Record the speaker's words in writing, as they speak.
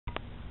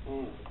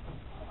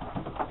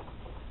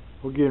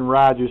We're getting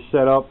Roger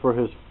set up for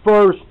his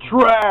first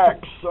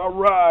tracks. All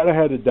right, I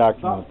had to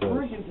document this.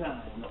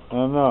 I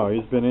don't know.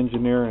 He's been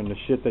engineering the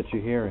shit that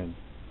you're hearing.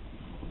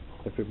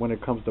 When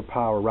it comes to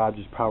power,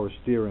 Roger's power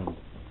steering.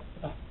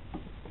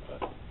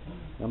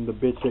 I'm the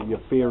bitch that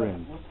you're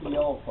fearing. What's the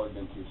yellow plugged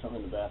into?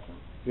 Something in the bathroom.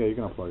 Yeah, you're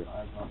gonna plug it.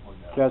 I'm gonna plug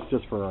that. That's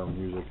just for our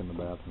music in the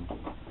bathroom.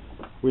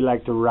 We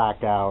like to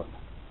rock out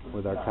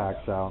with our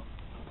cocks out.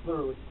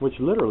 Literally. Which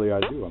literally I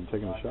do. I'm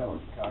taking a shower.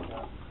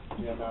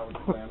 Yeah, now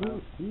we're playing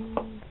out.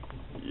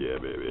 Yeah,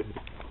 baby.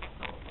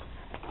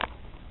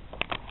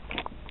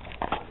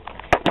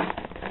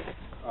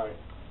 Alright.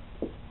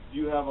 Do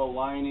you have a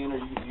line in, or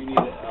you need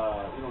a,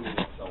 you don't need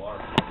XLR.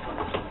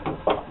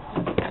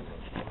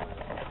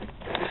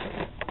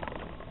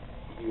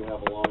 Do you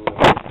have a long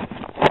enough?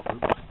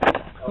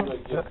 I was going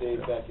to give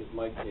Dave back his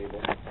mic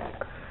cable.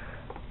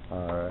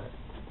 Alright.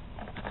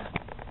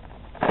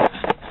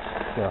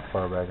 See how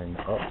far back I can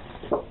go.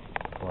 Oh,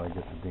 before I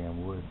get the damn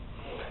wood.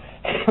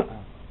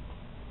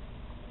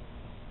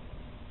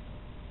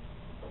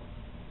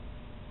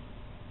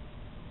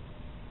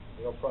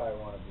 You'll probably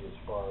want to be as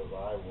far as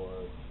I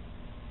was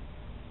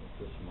with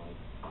this mic.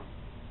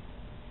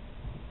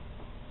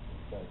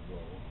 That go.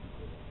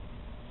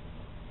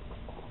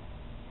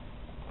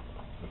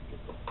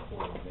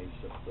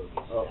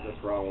 Oh, that's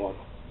the wrong one.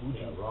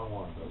 Yeah, wrong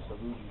one. That's a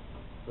Fuji.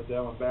 Put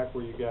that one back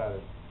where you got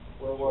it.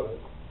 Where was it?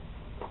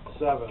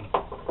 7.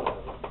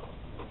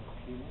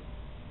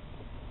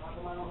 How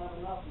come I don't have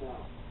enough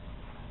now?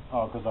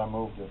 Oh, because I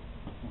moved it.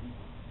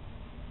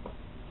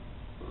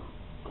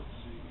 Let's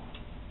see.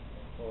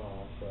 Hold on a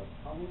sec.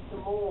 I need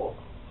some more.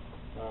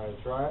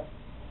 Alright, try it.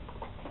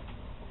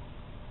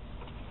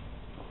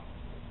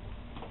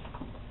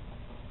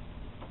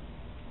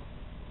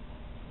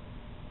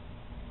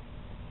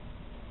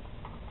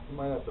 You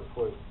might have to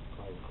put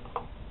like...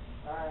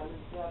 Alright, I'm in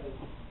 7.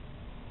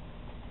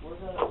 Where's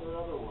that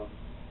other one?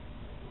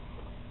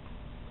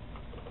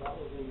 That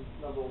was in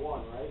number 1,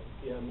 right?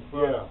 Yeah, in the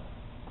front. Yeah.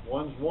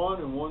 One's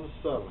 1 and one's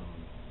 7.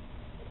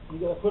 You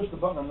gotta push the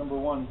button on number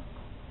 1.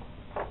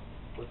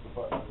 Push the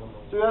button on number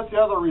 1. See, that's the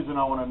other reason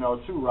I want to know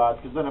too,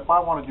 Rod, because then if I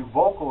want to do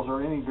vocals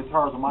or any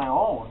guitars of my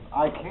own,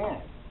 I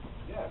can.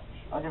 Yeah, for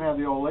sure. I can have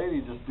the old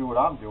lady just do what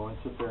I'm doing,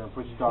 sit there and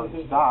push start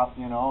and stop,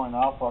 you know, and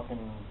I'll fucking...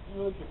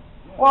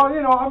 Well,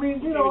 you know, I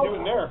mean, you know... You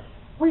can do it there.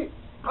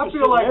 I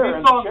feel like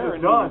these songs are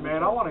done,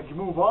 man. I want to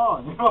move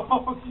on, you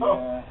know? So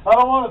yeah. I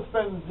don't want to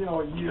spend, you know,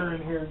 a year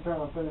in here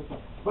trying to finish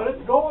it. But it's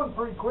going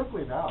pretty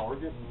quickly now.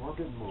 We're getting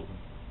moving.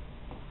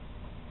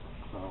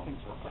 So. I think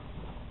so.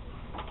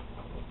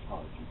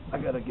 I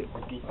gotta get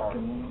my guitar. We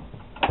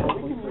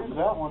can use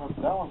that one.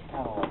 That one's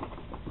kind of like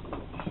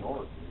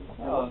short,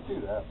 dude. Yeah, let's do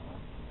that.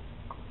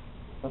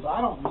 Because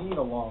I don't need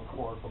a long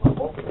cord for my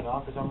vocals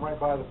now, because I'm right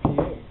by the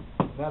PA.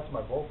 And that's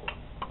my vocal.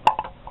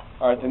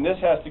 Alright, then this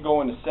has to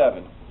go into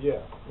 7.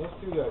 Yeah, let's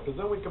do that, because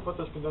then we can put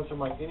this condenser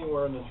mic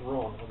anywhere in this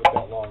room with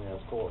that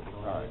long-ass cord, you know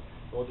what I mean?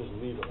 We'll just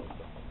leave it like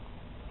that.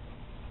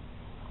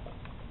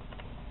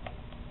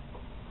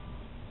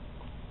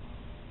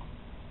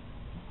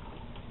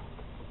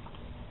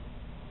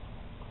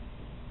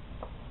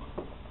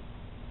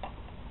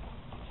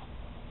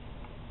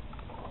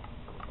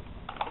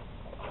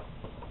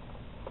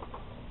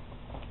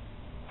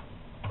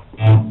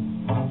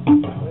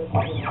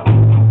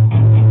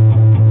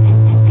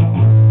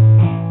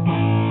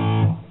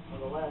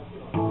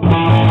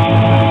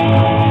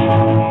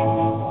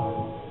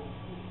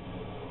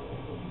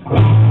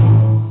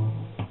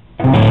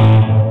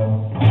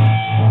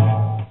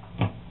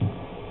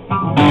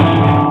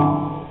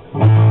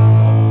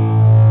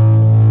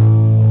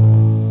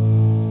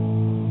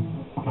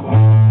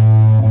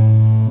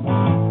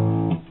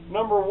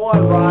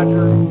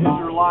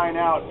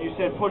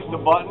 Push the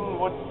button.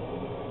 What?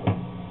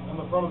 On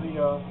the front of the,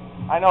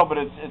 I know, but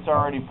it's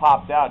already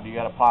popped out. Do you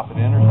got to pop it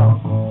in or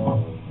something?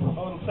 I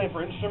wouldn't say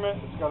for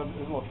instrument, it's got to be,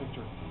 there's a little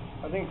picture.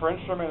 I think for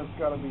instrument, it's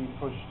got to be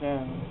pushed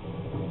in.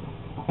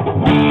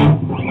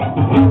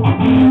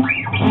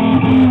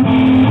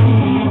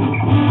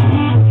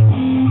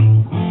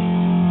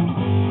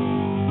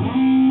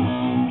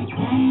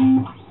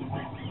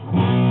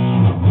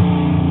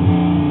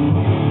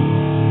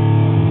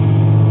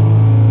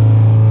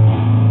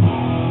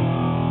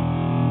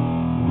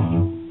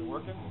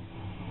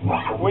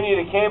 We need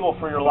a cable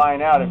for your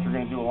line out if you're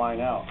going to do a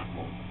line out.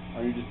 Or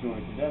are you just doing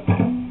a condenser? I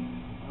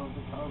don't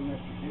think I have an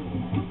extra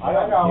cable. I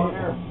got one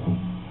here.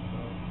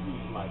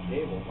 Use my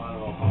cable. I don't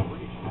know if I'll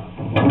reach now.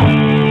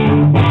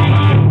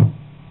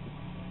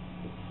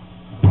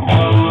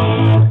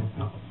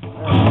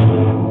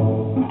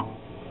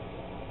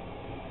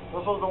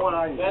 This was the one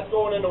I used. That's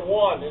going into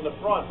 1 in the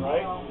front,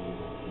 right?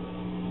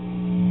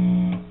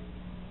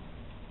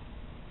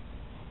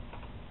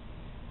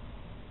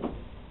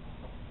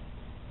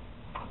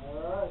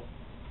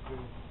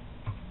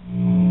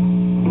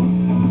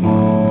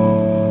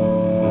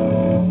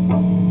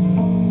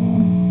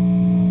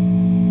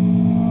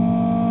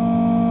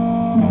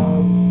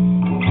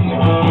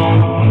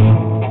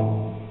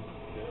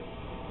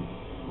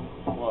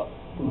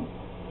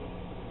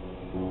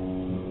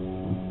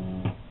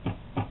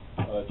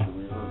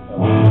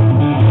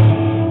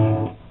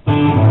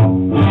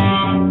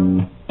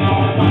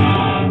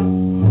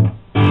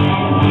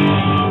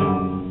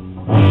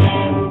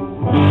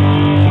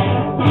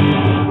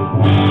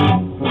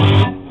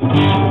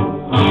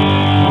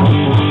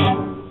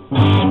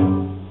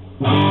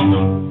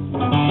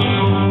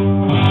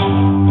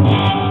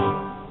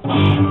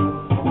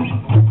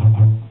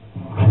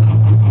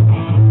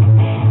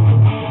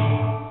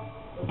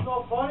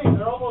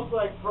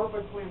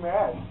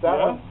 match. That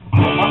Yeah?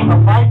 one, the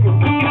mic is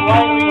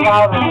slightly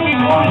louder than the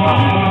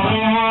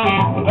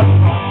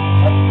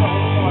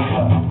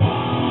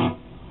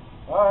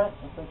Alright,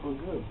 I think we're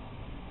good.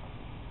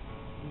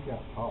 You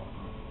got power.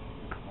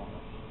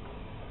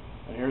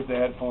 And here's the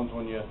headphones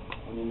when you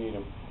need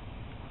them.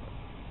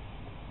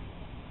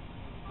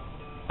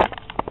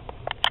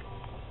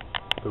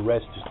 The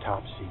rest is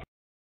top secret.